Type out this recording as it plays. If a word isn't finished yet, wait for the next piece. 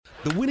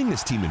The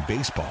winningest team in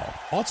baseball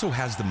also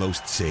has the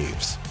most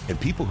saves, and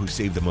people who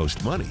save the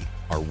most money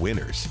are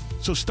winners.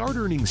 So start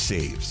earning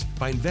saves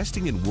by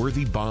investing in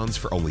worthy bonds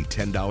for only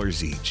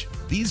 $10 each.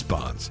 These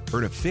bonds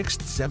earn a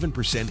fixed 7%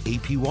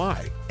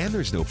 APY, and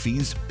there's no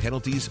fees,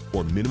 penalties,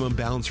 or minimum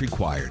balance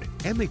required,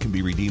 and they can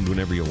be redeemed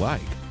whenever you like.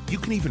 You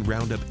can even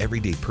round up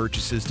everyday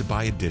purchases to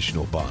buy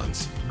additional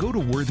bonds. Go to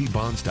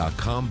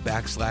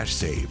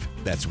worthybonds.com/save.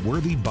 That's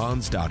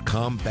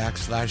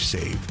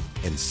worthybonds.com/save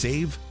and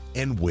save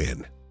and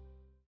win.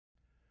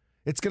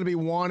 It's going to be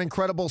one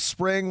incredible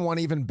spring, one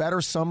even better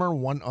summer,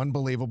 one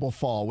unbelievable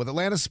fall. With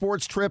Atlanta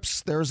Sports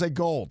Trips, there's a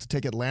goal to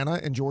take Atlanta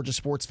and Georgia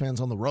sports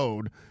fans on the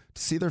road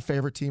to see their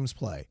favorite teams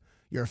play.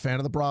 You're a fan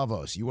of the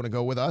Bravos. You want to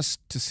go with us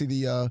to see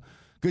the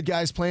good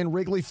guys play in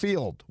Wrigley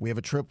Field. We have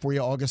a trip for you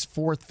August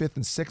 4th, 5th,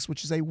 and 6th,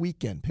 which is a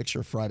weekend.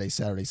 Picture Friday,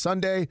 Saturday,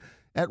 Sunday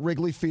at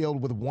Wrigley Field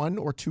with 1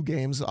 or 2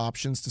 games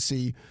options to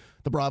see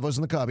the Bravos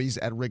and the Cubbies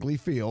at Wrigley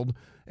Field.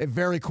 A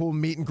very cool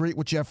meet and greet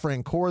with Jeff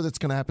Francoeur that's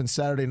going to happen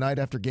Saturday night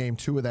after Game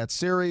 2 of that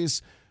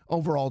series.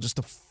 Overall, just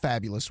a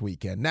fabulous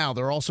weekend. Now,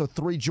 there are also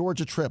 3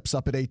 Georgia trips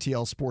up at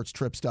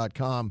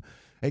atlsportstrips.com.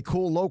 A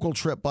cool local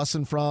trip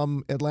bussing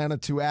from Atlanta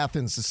to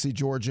Athens to see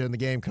Georgia and the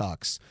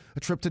Gamecocks. A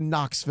trip to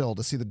Knoxville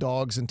to see the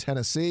Dogs in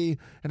Tennessee.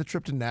 And a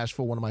trip to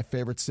Nashville, one of my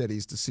favorite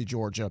cities, to see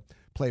Georgia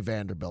play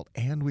Vanderbilt.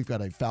 And we've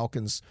got a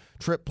Falcons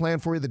trip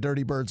planned for you. The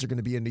Dirty Birds are going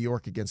to be in New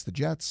York against the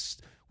Jets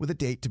with a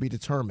date to be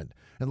determined.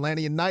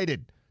 Atlanta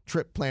United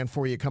trip planned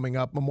for you coming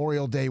up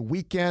Memorial Day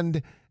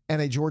weekend,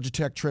 and a Georgia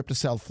Tech trip to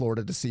South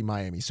Florida to see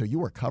Miami. So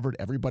you are covered.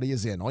 Everybody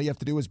is in. All you have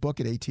to do is book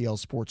at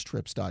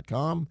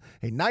atlsportstrips.com.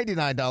 A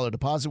 $99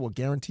 deposit will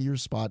guarantee your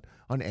spot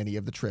on any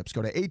of the trips.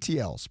 Go to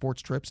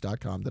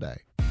atlsportstrips.com today.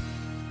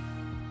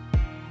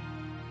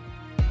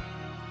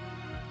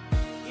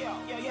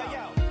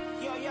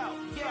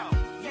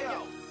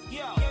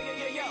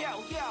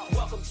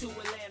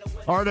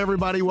 All right,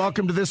 everybody,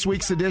 welcome to this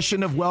week's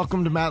edition of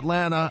Welcome to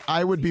Matlanta.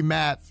 I would be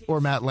Matt or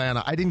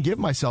Matlanta. I didn't give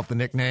myself the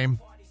nickname.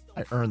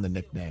 I earned the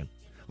nickname.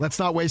 Let's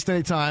not waste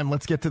any time.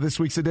 Let's get to this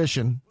week's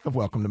edition of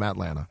Welcome to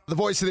Matlanta. The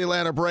voice of the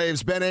Atlanta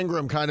Braves, Ben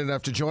Ingram, kind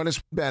enough to join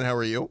us. Ben, how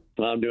are you?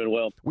 I'm doing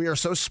well. We are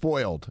so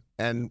spoiled,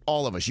 and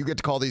all of us. You get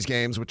to call these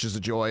games, which is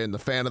a joy, and the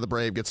fan of the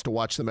Brave gets to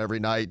watch them every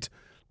night.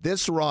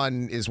 This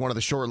run is one of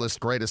the short-list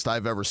greatest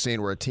I've ever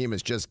seen, where a team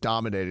has just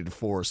dominated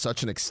for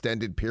such an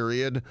extended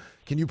period.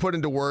 Can you put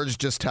into words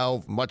just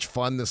how much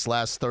fun this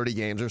last 30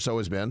 games or so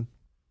has been?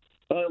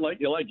 Like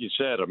you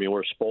said, I mean,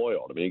 we're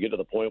spoiled. I mean, you get to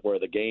the point where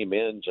the game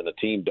ends and the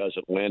team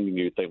doesn't win, and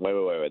you think,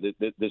 wait,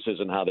 this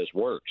isn't how this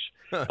works.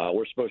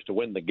 We're supposed to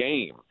win the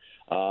game.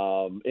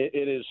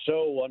 It is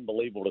so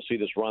unbelievable to see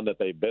this run that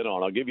they've been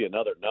on. I'll give you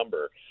another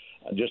number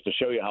just to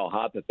show you how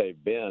hot that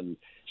they've been.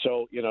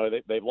 So, you know,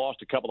 they've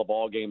lost a couple of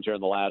ball games here in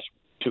the last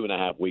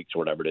 2.5 weeks or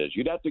whatever it is.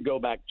 You'd have to go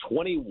back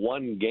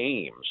 21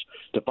 games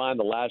to find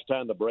the last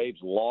time the Braves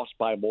lost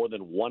by more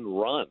than 1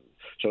 run.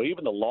 So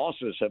even the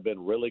losses have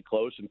been really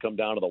close and come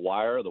down to the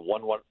wire. The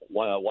one-run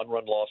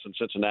loss in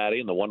Cincinnati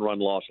and the 1-run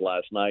loss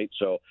last night.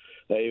 So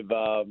they've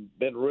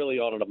been really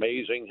on an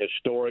amazing,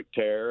 historic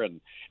tear.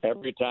 And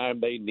every time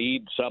they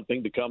need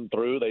something to come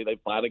through, they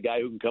find a guy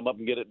who can come up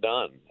and get it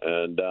done.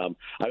 And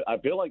I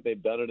feel like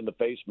they've done it in the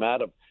face,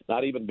 Matt, of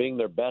not even being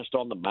their best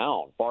on the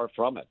mound. Far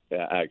from it,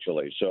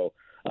 actually. So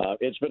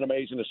it's been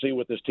amazing to see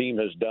what this team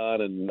has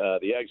done, and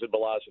the exit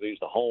velocities,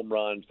 the home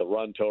runs, the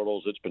run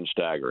totals. It's been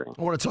staggering.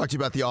 I want to talk to you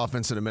about the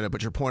offense in a minute,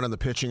 but your point on the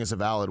pitching is a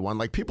valid one.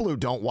 Like, people who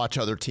don't watch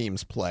other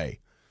teams play,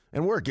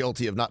 and we're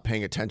guilty of not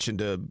paying attention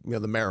to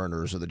the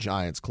Mariners or the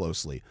Giants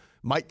closely,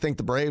 might think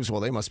the Braves,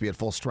 well, they must be at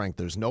full strength.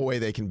 There's no way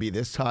they can be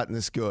this hot and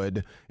this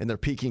good, and they're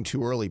peaking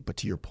too early. But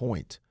to your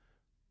point,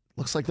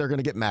 looks like they're going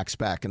to get Max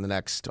back in the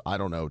next,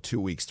 2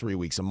 weeks, 3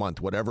 weeks, a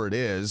month, whatever it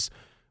is.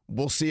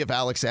 We'll see if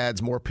Alex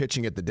adds more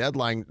pitching at the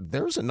deadline.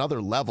 There's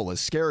another level, as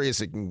scary as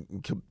it can,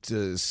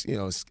 as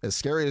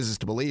scary as it is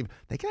to believe,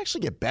 they can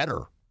actually get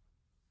better.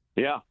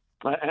 Yeah,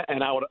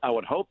 and I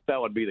would hope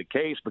that would be the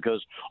case,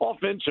 because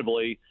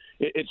offensively,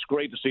 it's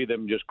great to see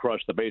them just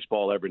crush the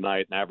baseball every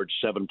night and average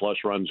 7+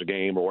 runs a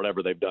game or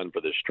whatever they've done for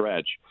this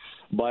stretch.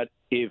 But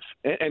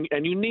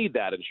and you need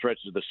that in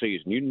stretches of the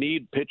season. You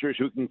need pitchers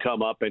who can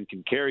come up and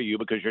can carry you,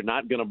 because you're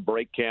not going to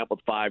break camp with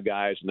 5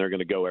 guys and they're going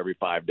to go every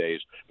 5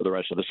 days for the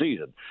rest of the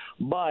season.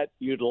 But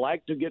you'd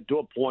like to get to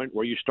a point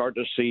where you start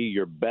to see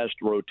your best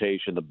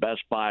rotation, the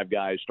best 5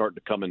 guys start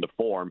to come into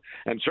form.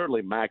 And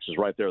certainly Max is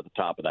right there at the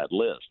top of that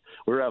list.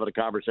 We were having a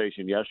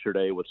conversation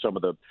yesterday with some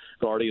of the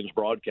Guardians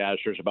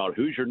broadcasters about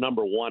who's your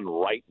number 1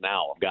 right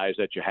now of guys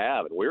that you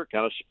have. And we were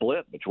kind of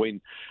split between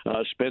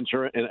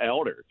Spencer and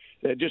Elder.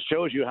 It just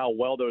shows you how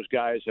well those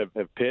guys have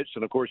pitched.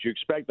 And, of course, you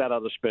expect that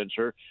out of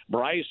Spencer.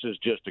 Bryce is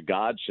just a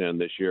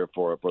godsend this year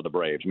for the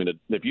Braves. I mean,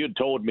 if you had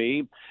told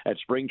me at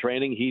spring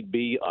training he'd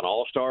be an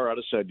all-star, I'd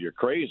have said you're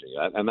crazy.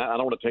 And I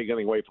don't want to take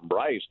anything away from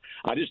Bryce.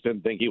 I just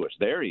didn't think he was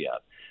there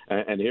yet.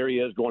 And here he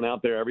is going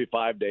out there every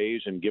 5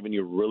 days and giving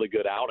you really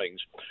good outings.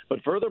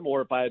 But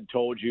furthermore, if I had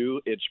told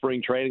you at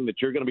spring training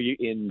that you're going to be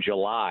in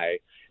July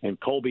and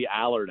Colby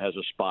Allard has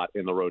a spot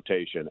in the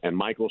rotation, and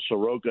Michael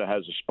Soroka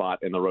has a spot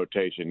in the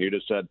rotation. You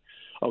just said,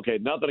 okay,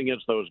 nothing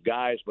against those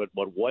guys, but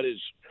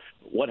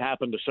what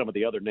happened to some of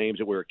the other names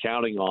that we were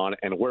counting on,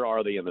 and where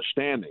are they in the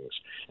standings?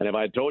 And if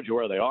I had told you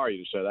where they are,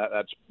 you'd say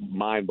that's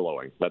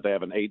mind-blowing, that they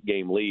have an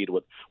 8-game lead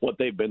with what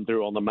they've been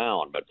through on the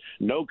mound. But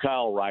no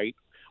Kyle Wright.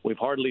 We've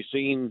hardly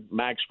seen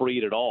Max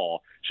Fried at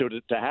all. So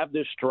to have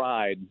this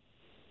stride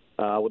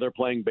where they're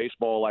playing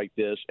baseball like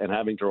this and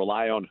having to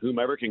rely on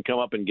whomever can come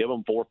up and give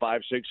them 4,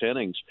 5, 6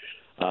 innings,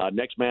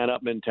 next man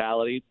up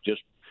mentality,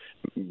 just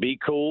be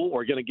cool.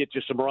 We're going to get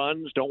you some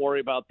runs. Don't worry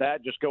about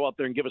that. Just go out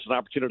there and give us an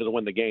opportunity to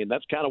win the game.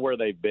 That's kind of where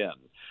they've been.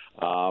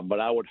 But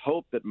I would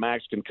hope that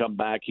Max can come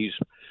back. He's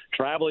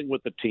traveling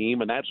with the team,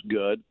 and that's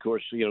good. Of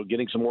course,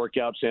 getting some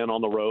workouts in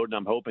on the road, and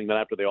I'm hoping that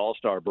after the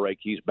All-Star break,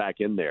 he's back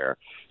in there.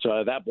 So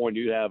at that point,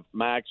 you'd have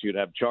Max, you'd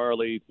have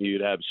Charlie,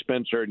 you'd have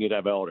Spencer, and you'd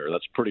have Elder.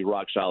 That's pretty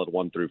rock-solid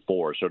 1 through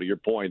 4. So to your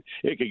point,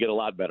 it could get a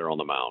lot better on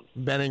the mound.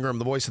 Ben Ingram,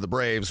 the voice of the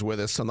Braves, with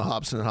us on the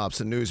Hobson &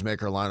 Hobson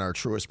Newsmaker line, our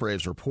truest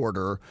Braves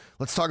reporter.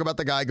 Let's talk about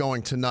the guy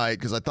going tonight,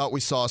 because I thought we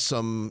saw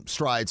some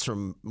strides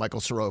from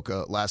Michael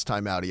Soroka last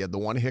time out. He had the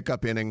one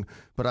hiccup inning,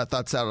 but I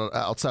thought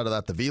outside of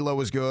that, the velo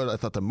was good. I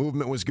thought the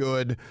movement was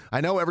good. I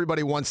know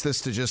everybody wants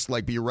this to just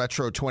be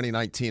retro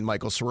 2019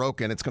 Michael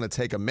Soroka, and it's going to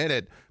take a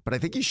minute, but I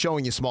think he's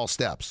showing you small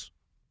steps.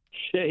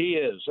 Yeah, he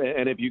is.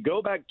 And if you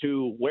go back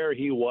to where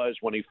he was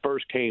when he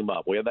first came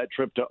up, we had that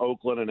trip to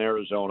Oakland and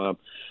Arizona,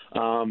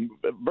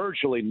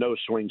 virtually no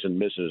swings and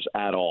misses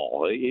at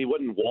all. He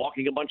wasn't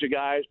walking a bunch of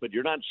guys, but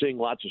you're not seeing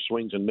lots of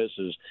swings and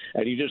misses,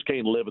 and you just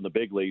can't live in the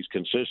big leagues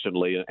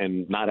consistently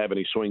and not have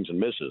any swings and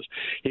misses.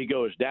 He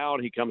goes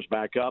down, he comes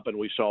back up, and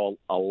we saw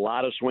a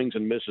lot of swings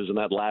and misses in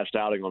that last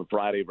outing on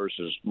Friday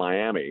versus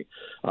Miami.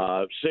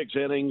 6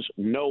 innings,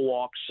 no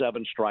walks,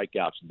 7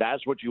 strikeouts.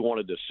 That's what you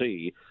wanted to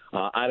see.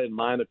 I didn't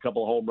mind a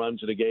couple of home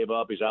runs that he gave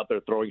up. He's out there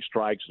throwing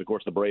strikes. And of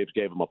course, the Braves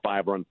gave him a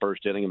 5-run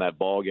first inning in that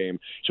ball game,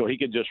 so he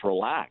could just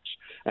relax.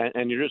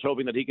 And you're just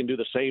hoping that he can do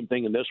the same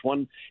thing in this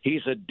one.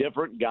 He's a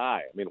different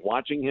guy. I mean,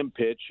 watching him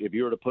pitch, if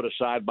you were to put a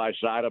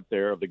side-by-side up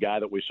there of the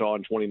guy that we saw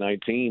in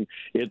 2019,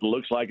 it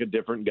looks like a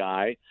different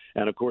guy.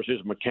 And, of course,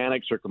 his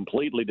mechanics are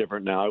completely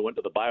different now. He went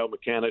to the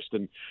biomechanist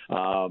in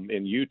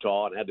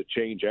Utah and had to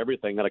change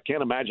everything. And I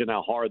can't imagine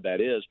how hard that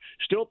is.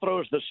 Still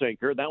throws the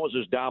sinker. That was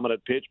his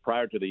dominant pitch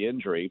prior to the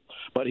injury.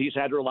 But he's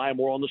had to rely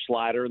more on the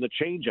slider and the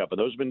changeup. And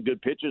those have been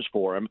good pitches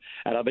for him.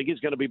 And I think he's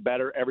going to be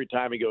better every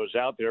time he goes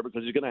out there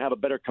because he's going to have a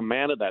better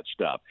command of that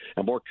stuff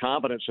and more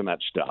confidence in that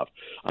stuff.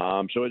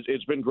 So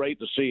it's been great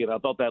to see. And I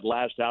thought that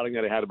last outing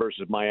that he had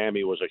versus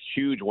Miami was a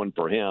huge one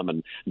for him.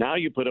 And now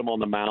you put him on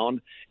the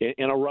mound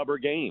in a rubber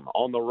game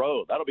on the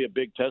road. That'll be a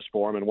big test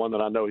for him and one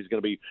that I know he's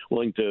going to be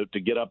willing to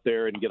get up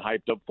there and get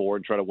hyped up for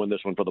and try to win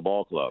this one for the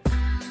ball club.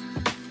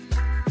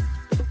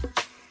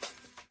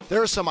 There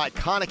are some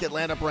iconic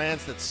Atlanta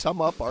brands that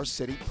sum up our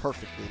city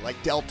perfectly,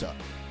 like Delta,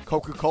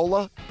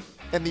 Coca-Cola,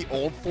 and the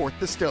Old Fourth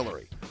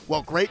Distillery.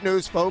 Well, great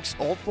news, folks.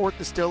 Old Fourth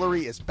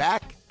Distillery is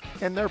back,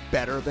 and they're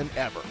better than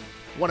ever.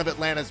 One of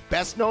Atlanta's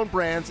best-known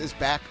brands is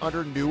back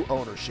under new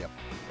ownership.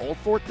 Old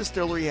Fourth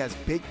Distillery has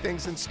big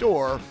things in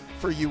store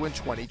for you in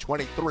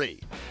 2023.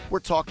 We're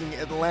talking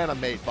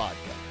Atlanta-made vodka,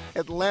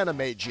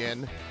 Atlanta-made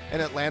gin,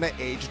 and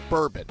Atlanta-aged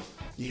bourbon.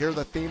 You hear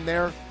the theme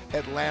there?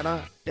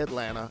 Atlanta,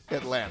 Atlanta,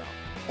 Atlanta.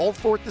 Old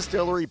Fourth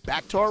Distillery,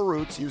 back to our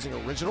roots using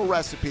original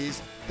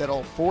recipes that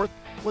Old Fourth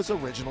was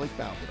originally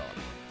founded on.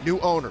 New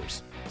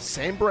owners,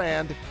 same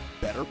brand,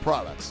 better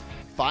products.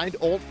 Find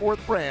Old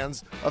Fourth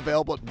brands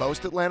available at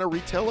most Atlanta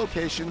retail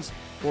locations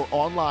or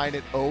online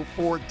at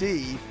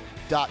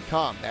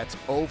o4d.com. That's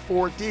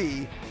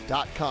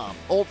o4d.com.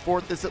 Old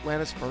Fourth is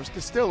Atlanta's first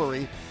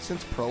distillery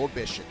since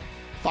Prohibition.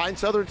 Fine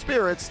Southern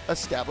Spirits,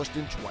 established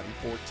in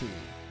 2014.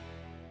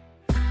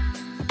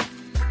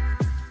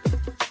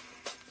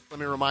 Let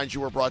me remind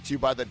you, we're brought to you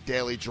by the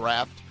Daily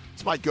Draft.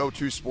 It's my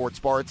go-to sports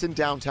bar. It's in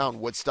downtown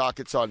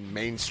Woodstock. It's on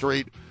Main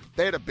Street.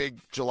 They had a big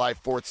July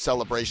 4th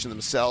celebration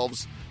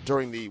themselves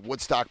during the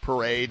Woodstock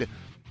Parade.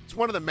 It's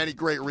one of the many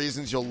great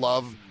reasons you'll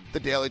love the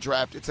Daily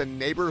Draft. It's a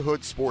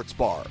neighborhood sports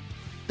bar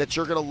that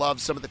you're going to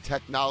love some of the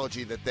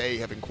technology that they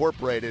have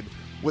incorporated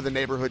with a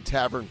neighborhood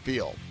tavern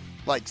feel,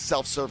 like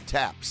self-serve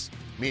taps,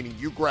 meaning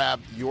you grab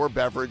your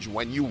beverage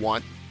when you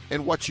want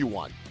and what you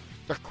want.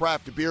 The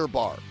craft beer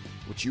bar,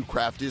 which you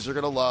crafties are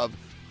going to love.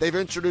 They've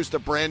introduced a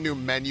brand new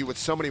menu with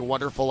so many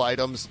wonderful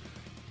items,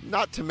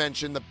 not to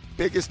mention the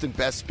biggest and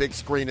best big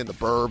screen in the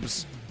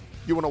burbs.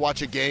 You want to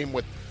watch a game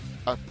with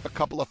a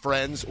couple of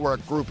friends or a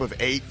group of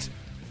 8.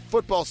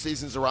 Football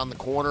season's around the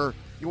corner.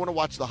 You want to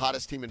watch the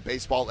hottest team in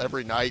baseball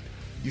every night.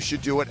 You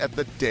should do it at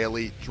the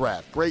Daily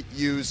Draft. Great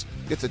views.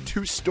 It's a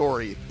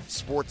 2-story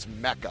sports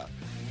mecca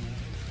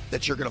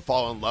that you're going to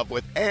fall in love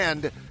with.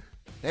 And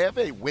they have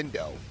a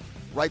window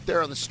right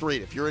there on the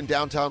street. If you're in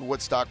downtown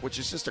Woodstock, which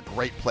is just a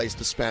great place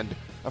to spend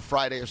a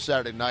Friday or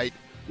Saturday night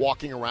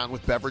walking around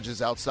with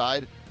beverages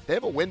outside, they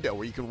have a window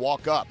where you can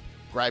walk up,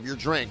 grab your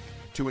drink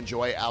to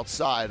enjoy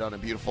outside on a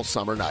beautiful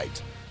summer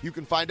night. You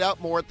can find out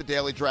more at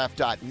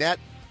thedailydraft.net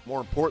More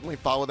importantly,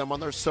 follow them on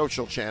their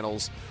social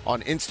channels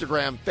on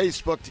Instagram,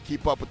 Facebook to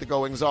keep up with the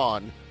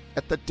goings-on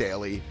at the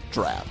Daily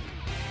Draft.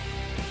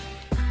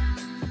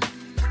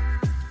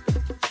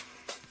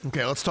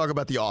 Okay, let's talk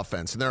about the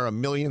offense. And there are a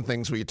million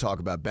things we could talk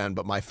about, Ben,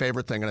 but my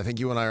favorite thing, and I think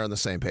you and I are on the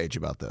same page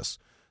about this,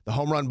 the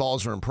home run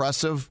balls are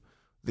impressive.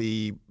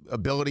 The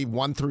ability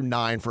 1 through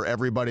 9 for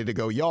everybody to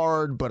go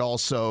yard, but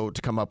also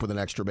to come up with an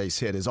extra base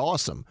hit is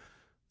awesome.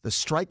 The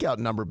strikeout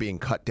number being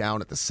cut down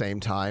at the same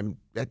time,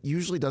 that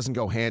usually doesn't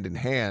go hand in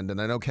hand,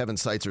 and I know Kevin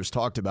Seitzer's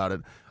talked about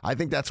it. I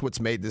think that's what's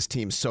made this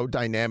team so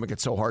dynamic and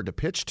so hard to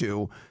pitch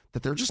to,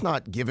 that they're just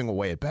not giving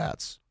away at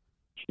bats.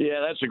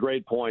 Yeah, that's a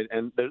great point.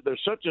 And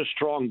there's such a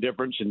strong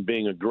difference in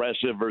being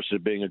aggressive versus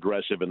being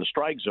aggressive in the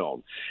strike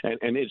zone.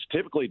 And it's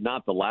typically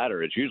not the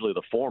latter. It's usually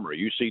the former.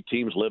 You see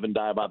teams live and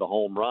die by the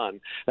home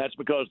run. That's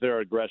because they're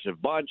an aggressive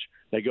bunch.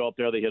 They go up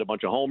there, they hit a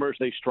bunch of homers,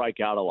 they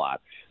strike out a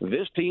lot.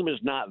 This team is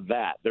not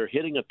that. They're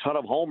hitting a ton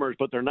of homers,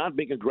 but they're not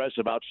being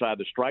aggressive outside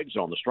the strike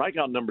zone. The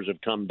strikeout numbers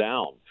have come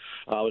down.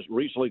 I was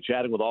recently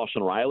chatting with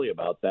Austin Riley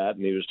about that,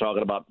 and he was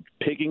talking about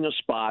picking a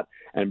spot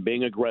and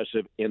being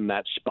aggressive in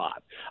that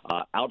spot.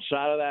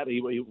 Outside of that,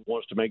 he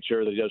wants to make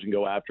sure that he doesn't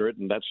go after it,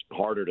 and that's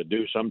harder to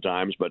do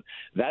sometimes, but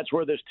that's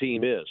where this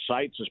team is.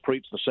 Seitz has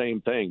preached the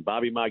same thing.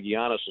 Bobby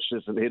Magianis,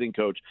 assistant hitting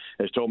coach,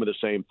 has told me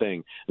the same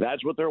thing.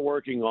 That's what they're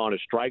working on, is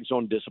strike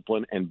zone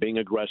discipline and being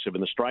aggressive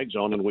in the strike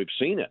zone, and we've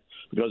seen it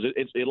because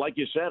it's like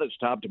you said, it's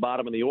top to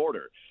bottom in the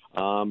order.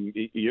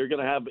 You're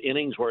going to have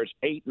innings where it's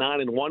 8,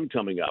 9, and 1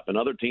 coming up, and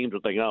other teams are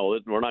thinking, oh,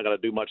 we're not going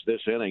to do much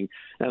this inning.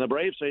 And the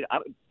Braves say,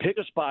 pick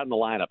a spot in the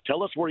lineup.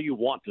 Tell us where you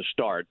want to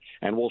start,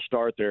 and we'll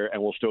start there,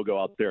 and we'll still go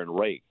out there and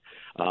rake.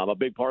 A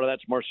big part of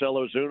that's Marcell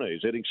Ozuna.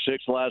 He's hitting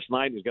 6 last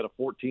night. He's got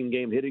a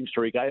 14-game hitting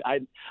streak. I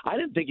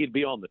didn't think he'd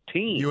be on the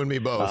team. You and me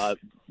both.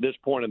 This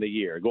point in the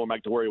year, going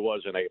back to where he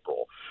was in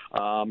April.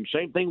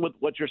 Same thing with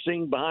what you're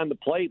seeing behind the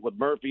plate with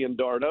Murphy and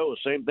d'Arnaud.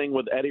 Same thing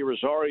with Eddie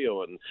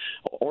Rosario and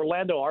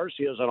Orlando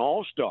Arcia is an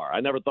all-star.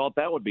 I never thought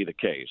that would be the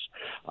case.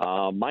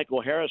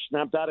 Michael Harris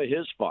snapped out of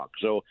his funk.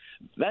 So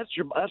that's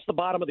the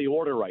bottom of the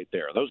order right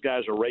there. Those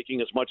guys are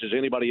raking as much as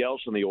anybody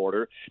else in the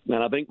order.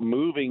 And I think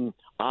moving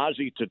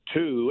Ozzie to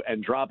 2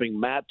 and dropping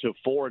Matt to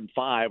 4 and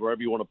 5,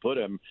 wherever you want to put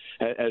him,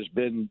 has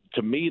been,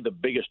 to me, the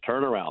biggest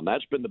turnaround.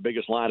 That's been the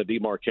biggest line of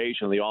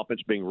demarcation, the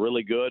offense being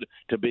really good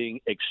to being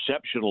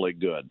exceptionally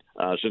good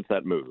since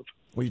that move.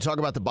 When you talk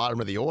about the bottom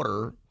of the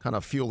order kind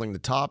of fueling the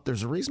top,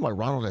 there's a reason why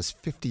Ronald has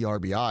 50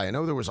 RBI. I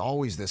know there was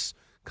always this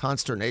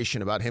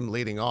consternation about him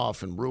leading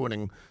off and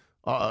ruining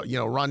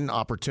run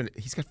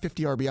opportunity. He's got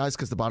 50 RBIs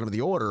because the bottom of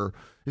the order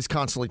is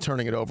constantly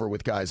turning it over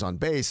with guys on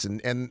base.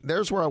 And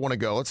there's where I want to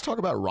go. Let's talk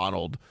about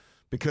Ronald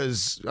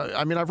because,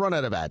 I've run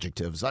out of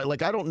adjectives. I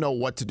don't know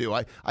what to do.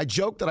 I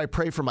joke that I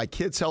pray for my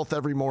kids' health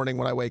every morning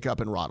when I wake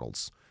up in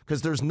Ronald's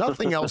because there's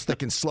nothing else that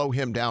can slow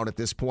him down at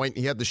this point.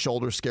 He had the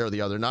shoulder scare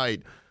the other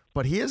night,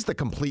 but he is the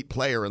complete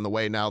player in the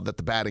way now that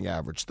the batting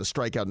average, the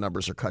strikeout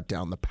numbers are cut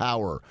down, the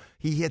power.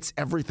 He hits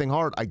everything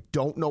hard. I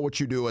don't know what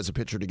you do as a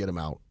pitcher to get him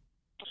out.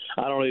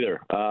 I don't either.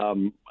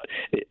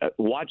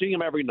 Watching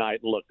him every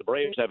night, look, the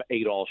Braves have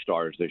 8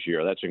 All-Stars this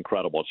year. That's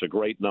incredible. It's a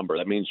great number.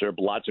 That means there are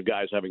lots of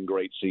guys having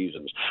great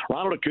seasons.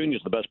 Ronald Acuna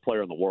is the best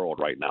player in the world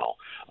right now,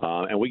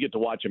 and we get to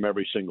watch him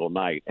every single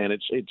night. And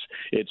it's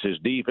his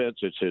defense,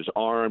 it's his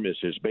arm, it's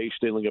his base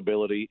stealing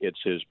ability, it's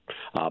his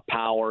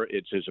power,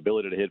 it's his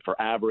ability to hit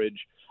for average.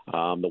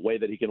 The way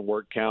that he can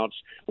work counts.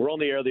 We're on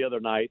the air the other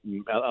night,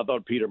 and I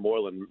thought Peter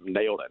Moylan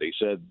nailed it. He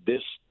said,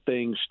 this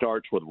thing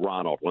starts with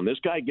Ronald. When this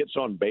guy gets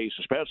on base,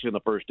 especially in the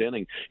first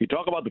inning, you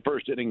talk about the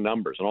first inning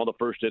numbers and all the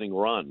first inning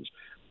runs.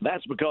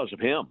 That's because of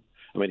him.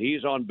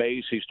 He's on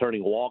base. He's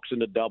turning walks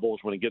into doubles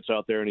when he gets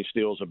out there and he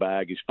steals a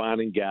bag. He's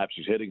finding gaps.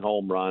 He's hitting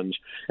home runs.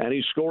 And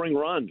he's scoring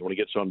runs when he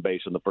gets on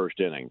base in the first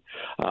inning.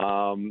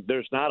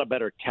 There's not a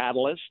better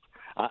catalyst.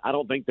 I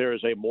don't think there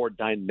is a more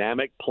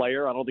dynamic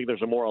player. I don't think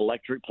there's a more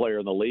electric player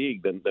in the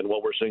league than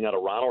what we're seeing out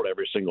of Ronald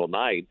every single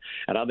night.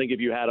 And I think if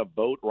you had a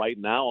vote right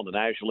now on the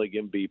National League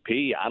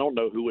MVP, I don't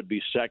know who would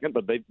be second,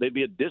 but they'd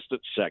be a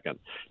distant second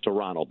to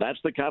Ronald. That's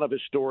the kind of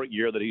historic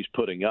year that he's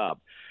putting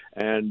up.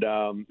 And,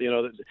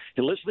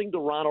 listening to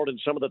Ronald and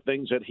some of the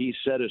things that he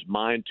set his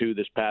mind to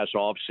this past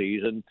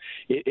offseason,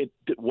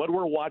 what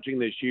we're watching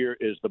this year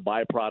is the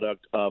byproduct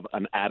of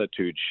an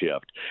attitude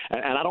shift.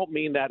 And I don't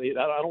mean that –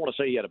 I don't want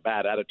to say he had a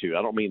bad attitude.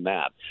 I don't mean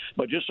that.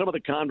 But just some of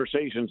the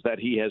conversations that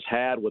he has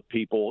had with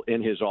people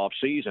in his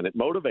offseason, it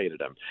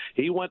motivated him.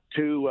 He went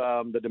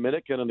to the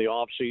Dominican in the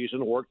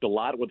offseason, worked a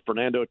lot with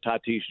Fernando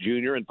Tatis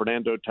Jr. and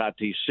Fernando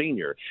Tatis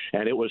Sr.,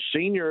 and it was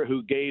Sr.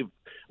 who gave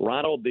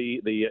Ronald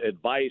the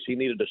advice he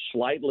needed to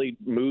slightly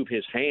move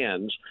his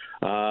hands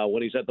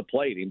when he's at the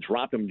plate. He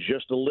dropped him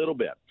just a little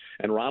bit.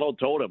 And Ronald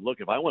told him, look,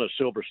 if I want a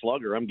Silver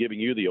Slugger, I'm giving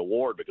you the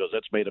award because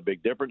that's made a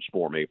big difference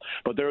for me.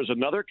 But there was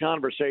another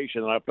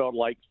conversation that I felt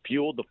like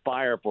fueled the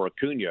fire for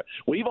Acuna.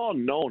 We've all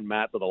known,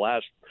 Matt, for the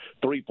last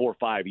 3, 4,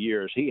 5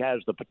 years, he has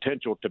the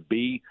potential to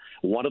be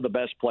one of the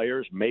best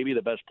players, maybe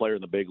the best player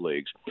in the big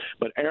leagues.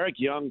 But Eric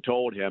Young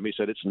told him, he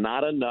said, it's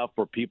not enough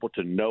for people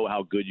to know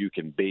how good you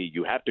can be.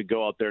 You have to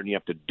go out there and you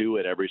have to do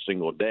it every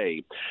single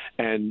day.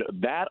 And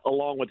that,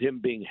 along with him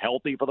being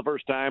healthy for the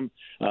first time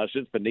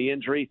since the knee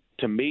injury,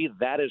 to me,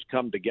 that has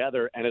come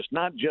together. And it's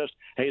not just,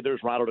 hey,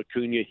 there's Ronald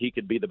Acuna, he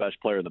could be the best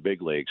player in the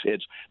big leagues.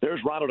 It's there's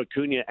Ronald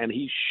Acuna, and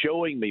he's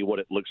showing me what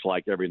it looks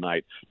like every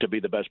night to be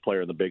the best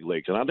player in the big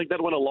leagues. And I think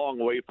that went a long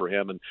way for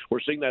him, and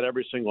we're seeing that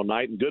every single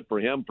night, and good for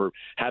him for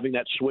having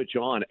that switch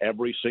on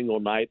every single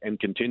night and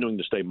continuing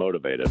to stay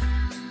motivated.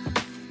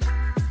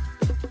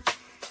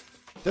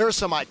 There are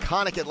some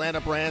iconic Atlanta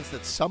brands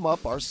that sum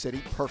up our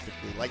city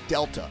perfectly, like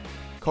Delta,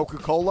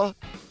 Coca-Cola,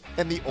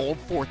 and the Old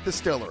Fort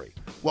Distillery.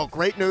 Well,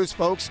 great news,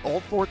 folks.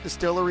 Old Fort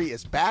Distillery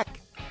is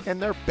back,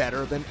 and they're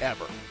better than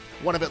ever.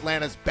 One of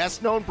Atlanta's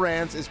best-known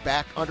brands is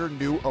back under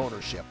new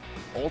ownership.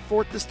 Old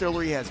Fort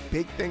Distillery has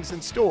big things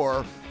in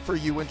store for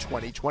you in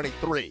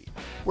 2023.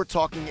 We're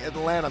talking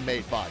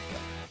Atlanta-made vodka,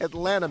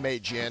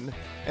 Atlanta-made gin,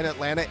 and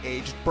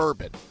Atlanta-aged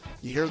bourbon.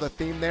 You hear the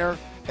theme there?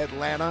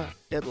 Atlanta,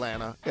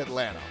 Atlanta,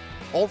 Atlanta.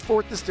 Old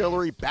Fort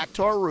Distillery back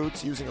to our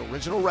roots using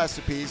original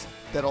recipes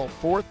that Old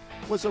Fort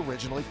was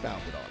originally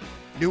founded on.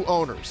 New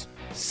owners,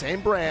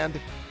 same brand,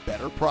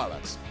 better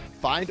products.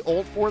 Find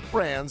Old Fort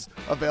brands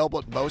available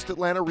at most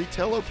Atlanta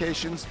retail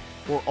locations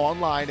or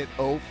online at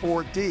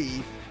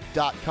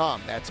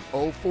o4d.com. That's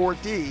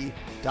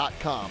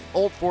o4d.com.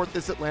 Old Fort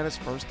is Atlanta's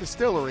first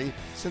distillery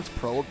since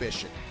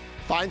Prohibition.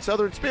 Fine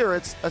Southern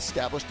Spirits,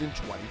 established in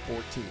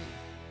 2014.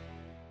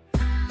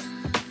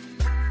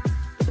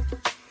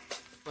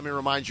 Let me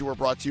remind you, we're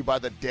brought to you by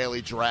the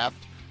Daily Draft.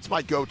 It's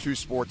my go-to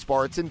sports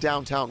bar. It's in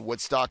downtown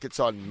Woodstock. It's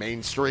on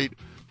Main Street.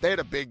 They had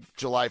a big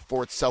July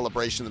 4th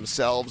celebration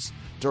themselves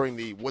during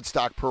the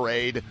Woodstock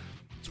Parade.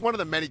 It's one of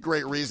the many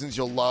great reasons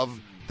you'll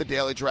love the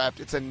Daily Draft.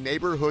 It's a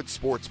neighborhood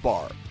sports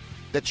bar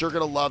that you're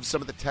going to love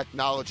some of the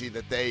technology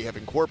that they have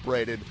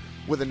incorporated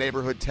with a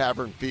neighborhood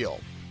tavern feel,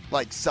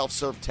 like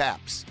self-serve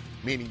taps,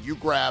 meaning you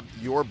grab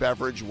your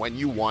beverage when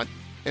you want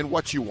and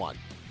what you want.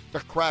 A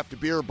craft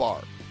beer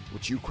bar,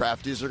 which you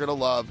crafties are going to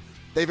love.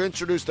 They've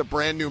introduced a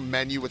brand new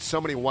menu with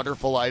so many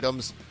wonderful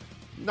items,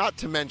 not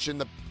to mention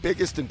the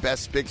biggest and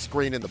best big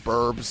screen in the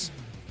burbs.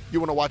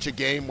 You want to watch a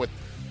game with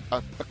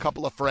a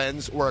couple of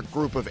friends or a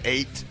group of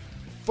 8.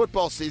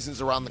 Football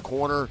season's around the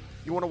corner.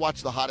 You want to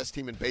watch the hottest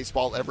team in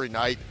baseball every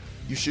night.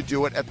 You should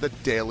do it at the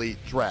Daily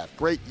Draft.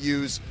 Great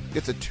use.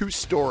 It's a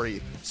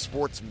 2-story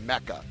sports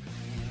mecca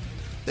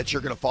that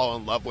you're going to fall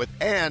in love with.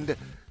 And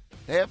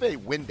they have a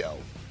window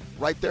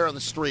right there on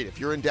the street. If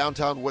you're in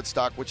downtown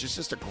Woodstock, which is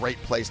just a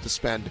great place to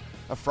spend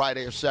a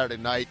Friday or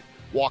Saturday night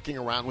walking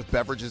around with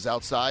beverages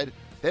outside,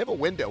 they have a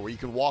window where you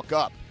can walk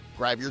up,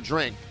 grab your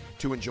drink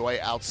to enjoy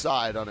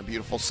outside on a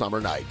beautiful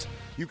summer night.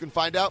 You can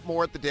find out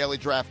more at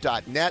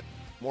thedailydraft.net.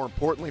 More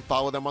importantly,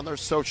 follow them on their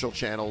social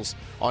channels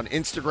on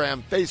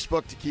Instagram,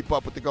 Facebook to keep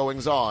up with the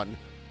goings-on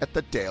at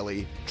The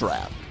Daily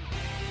Draft.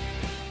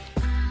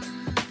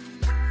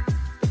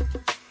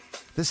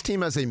 This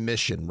team has a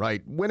mission,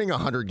 right? Winning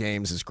 100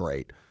 games is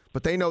great,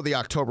 but they know the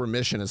October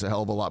mission is a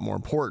hell of a lot more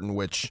important,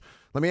 which,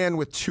 let me end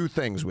with 2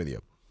 things with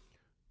you.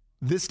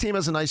 This team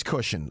has a nice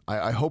cushion.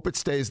 I hope it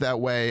stays that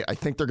way. I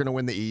think they're going to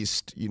win the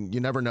East. You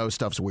never know.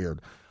 Stuff's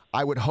weird.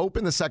 I would hope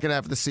in the second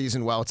half of the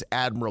season, while it's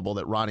admirable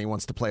that Ronnie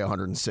wants to play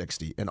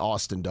 160, and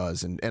Austin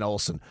does, and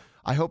Olsen,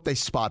 I hope they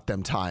spot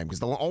them time.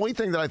 Because the only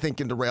thing that I think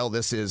can derail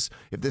this is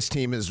if this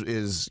team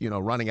is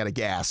running out of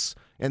gas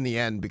in the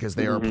end because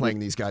they are playing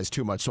these guys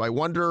too much. So I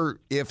wonder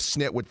if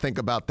Snit would think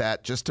about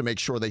that just to make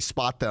sure they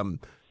spot them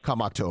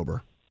come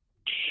October.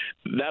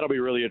 That'll be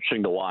really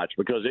interesting to watch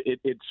because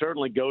it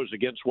certainly goes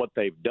against what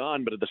they've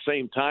done. But at the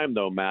same time,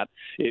 though, Matt,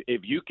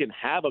 if you can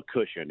have a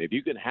cushion, if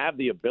you can have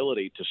the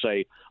ability to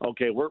say,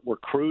 okay, we're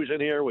cruising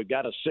here, we've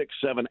got a 6,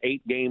 7,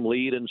 8 game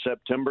lead in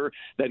September,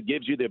 that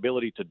gives you the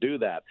ability to do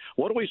that.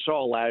 What we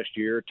saw last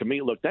year, to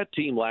me, look, that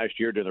team last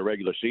year during the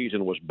regular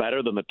season was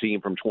better than the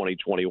team from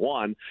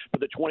 2021,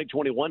 but the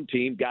 2021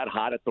 team got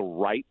hot at the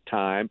right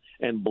time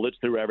and blitzed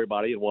through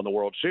everybody and won the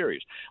World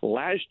Series.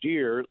 Last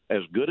year,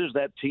 as good as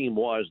that team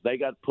was, they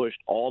got pushed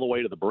all the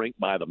way to the brink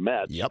by the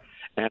Mets. Yep.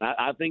 And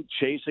I think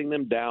chasing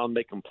them down,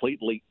 they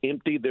completely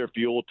emptied their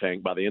fuel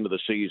tank by the end of the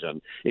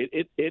season.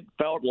 It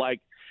felt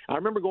like – I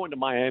remember going to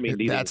Miami.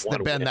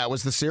 That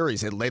was the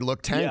series. They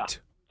looked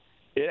tanked.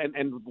 Yeah.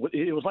 And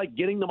it was like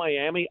getting to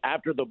Miami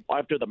after the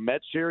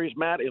Mets series,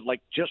 Matt. It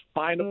like just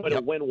find a way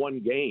to win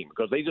one game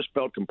because they just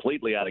felt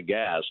completely out of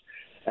gas.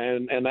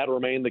 And that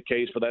remained the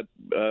case for that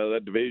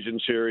division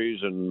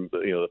series, and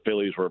the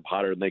Phillies were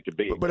hotter than they could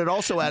be. But it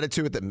also added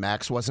to it that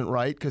Max wasn't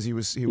right because he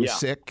was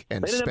sick,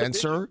 and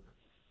Spencer.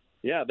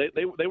 Yeah,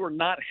 they were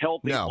not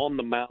healthy on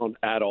the mound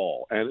at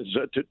all. And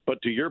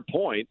but to your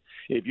point,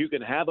 if you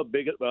can have a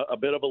bit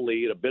of a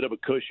lead, a bit of a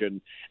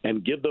cushion,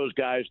 and give those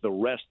guys the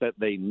rest that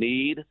they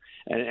need,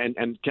 and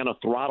kind of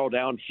throttle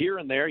down here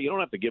and there, you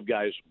don't have to give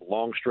guys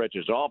long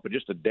stretches off, but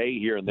just a day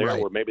here and there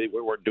where maybe we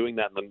weren't doing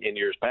that in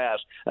years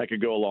past, that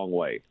could go a long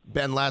way.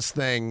 Ben, last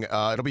thing,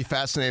 it'll be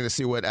fascinating to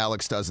see what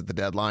Alex does at the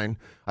deadline.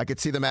 I could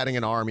see them adding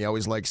an arm. He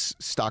always likes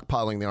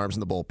stockpiling the arms in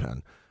the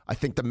bullpen. I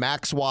think the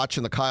Max watch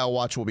and the Kyle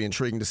watch will be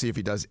intriguing to see if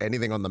he does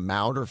anything on the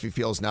mound or if he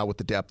feels now with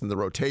the depth in the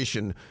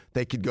rotation,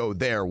 they could go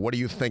there. What do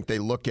you think they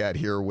look at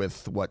here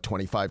with,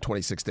 25,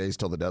 26 days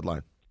till the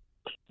deadline?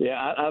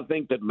 Yeah, I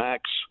think that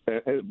Max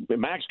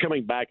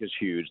coming back is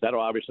huge. That'll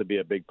obviously be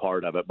a big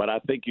part of it. But I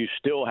think you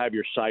still have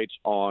your sights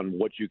on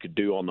what you could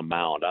do on the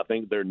mound. I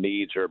think their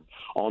needs are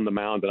on the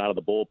mound and out of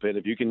the bullpen.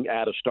 If you can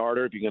add a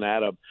starter, if you can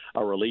add a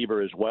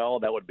reliever as well,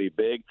 that would be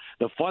big.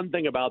 The fun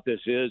thing about this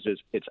is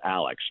it's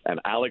Alex. And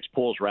Alex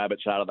pulls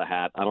rabbits out of the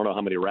hat. I don't know how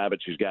many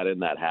rabbits he's got in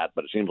that hat,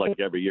 but it seems like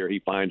every year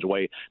he finds a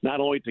way not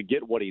only to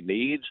get what he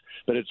needs,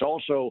 but it's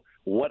also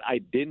what I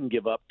didn't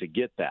give up to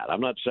get that.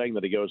 I'm not saying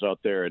that he goes out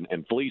there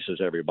and fleeces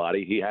everybody.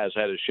 He has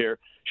had his share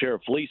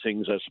of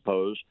fleecings, I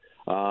suppose.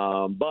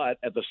 But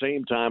at the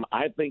same time,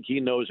 I think he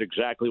knows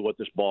exactly what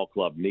this ball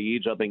club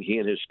needs. I think he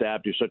and his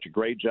staff do such a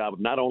great job of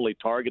not only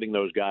targeting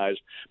those guys,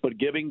 but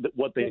giving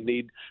what they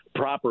need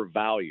proper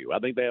value. I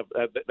think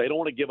they don't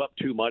want to give up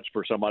too much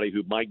for somebody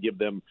who might give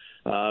them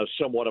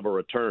somewhat of a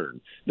return.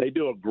 They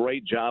do a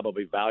great job of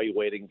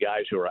evaluating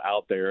guys who are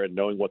out there and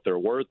knowing what their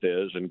worth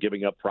is and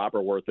giving up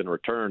proper worth in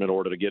return in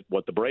order to get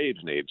what the Braves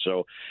need.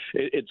 So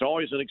it's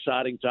always an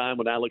exciting time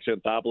when Alex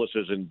Anthopoulos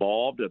is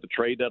involved at the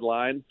trade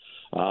deadline.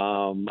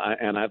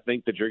 And I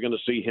think that you're going to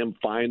see him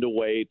find a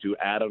way to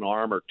add an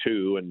arm or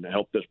two and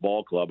help this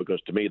ball club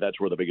because, to me, that's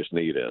where the biggest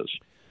need is.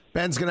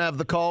 Ben's going to have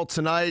the call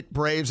tonight,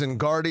 Braves and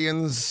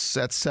Guardians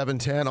at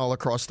 7:10 all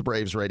across the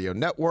Braves radio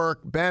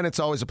network. Ben, it's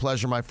always a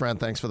pleasure, my friend.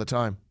 Thanks for the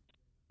time.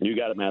 You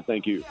got it, Matt.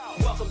 Thank you.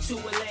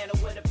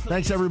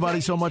 Thanks,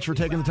 everybody, so much for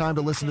taking the time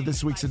to listen to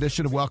this week's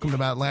edition of Welcome to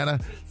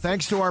Matlanta.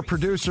 Thanks to our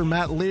producer,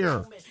 Matt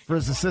Lear, for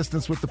his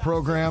assistance with the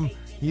program.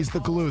 He's the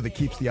glue that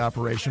keeps the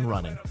operation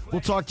running.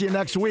 We'll talk to you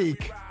next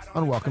week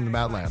on Welcome to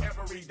Matlanta.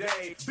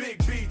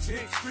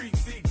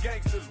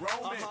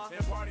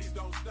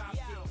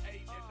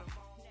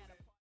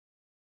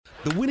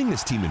 The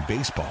winningest team in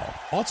baseball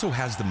also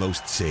has the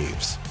most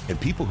saves,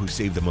 and people who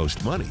save the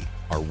most money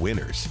are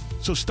winners.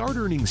 So start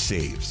earning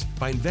saves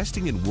by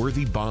investing in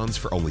worthy bonds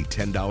for only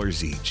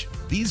 $10 each.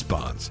 These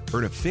bonds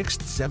earn a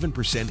fixed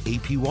 7%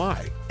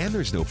 APY, and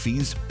there's no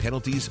fees,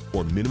 penalties,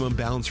 or minimum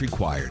balance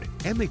required,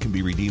 and they can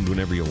be redeemed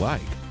whenever you like.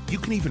 You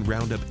can even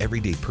round up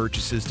everyday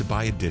purchases to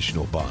buy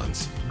additional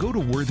bonds. Go to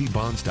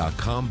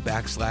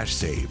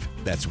worthybonds.com/save.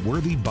 That's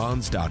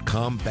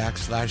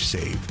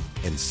worthybonds.com/save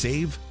and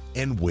save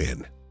and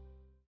win.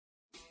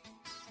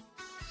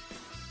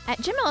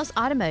 At Jim Ellis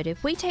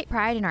Automotive, we take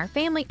pride in our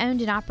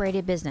family-owned and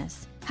operated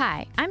business.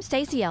 Hi, I'm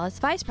Stacey Ellis,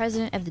 Vice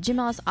President of the Jim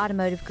Ellis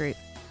Automotive Group.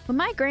 When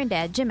my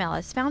granddad, Jim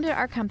Ellis, founded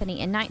our company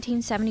in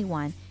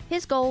 1971,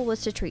 his goal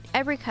was to treat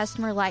every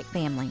customer like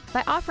family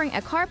by offering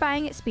a car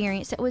buying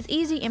experience that was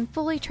easy and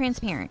fully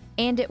transparent.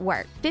 And it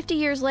worked. 50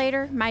 years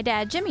later, my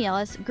dad, Jimmy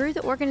Ellis, grew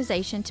the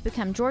organization to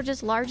become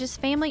Georgia's largest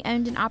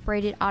family-owned and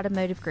operated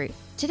automotive group.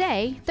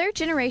 Today,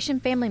 third-generation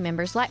family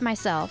members like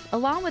myself,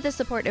 along with the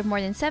support of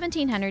more than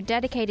 1,700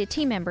 dedicated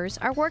team members,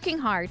 are working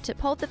hard to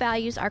uphold the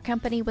values our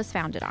company was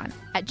founded on.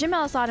 At Jim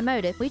Ellis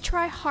Automotive, we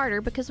try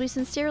harder because we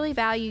sincerely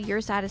value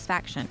your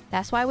satisfaction.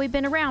 That's why we've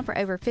been around for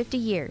over 50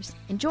 years.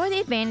 Enjoy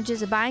the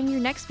advantages of buying your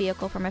next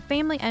vehicle from a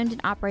family-owned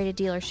and operated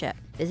dealership.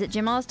 Visit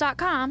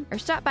JimEllis.com or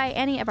stop by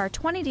any of our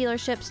 20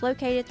 dealerships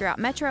located throughout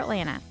Metro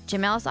Atlanta.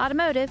 Jim Ellis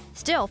Automotive,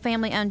 still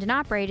family-owned and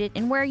operated,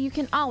 and where you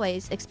can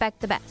always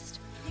expect the best.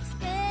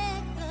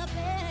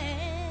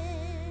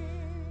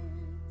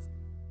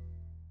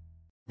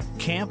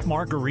 Camp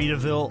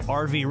Margaritaville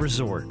RV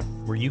Resort,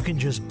 where you can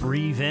just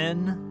breathe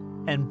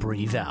in and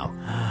breathe out.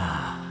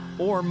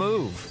 Or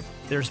move.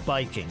 There's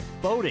biking,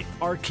 boating,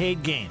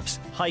 arcade games,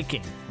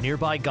 hiking,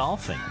 nearby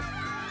golfing.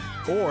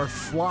 Or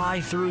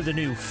fly through the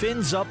new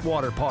Fins Up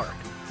Water Park.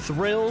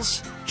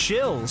 Thrills,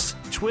 chills,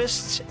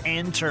 twists,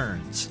 and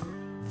turns.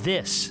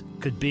 This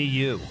could be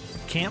you.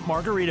 Camp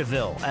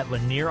Margaritaville at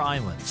Lanier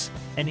Islands.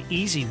 An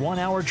easy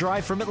 1-hour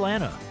drive from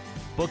Atlanta.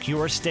 Book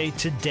your stay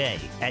today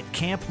at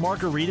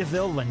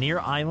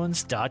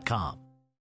campmargaritavillelanierIslands.com.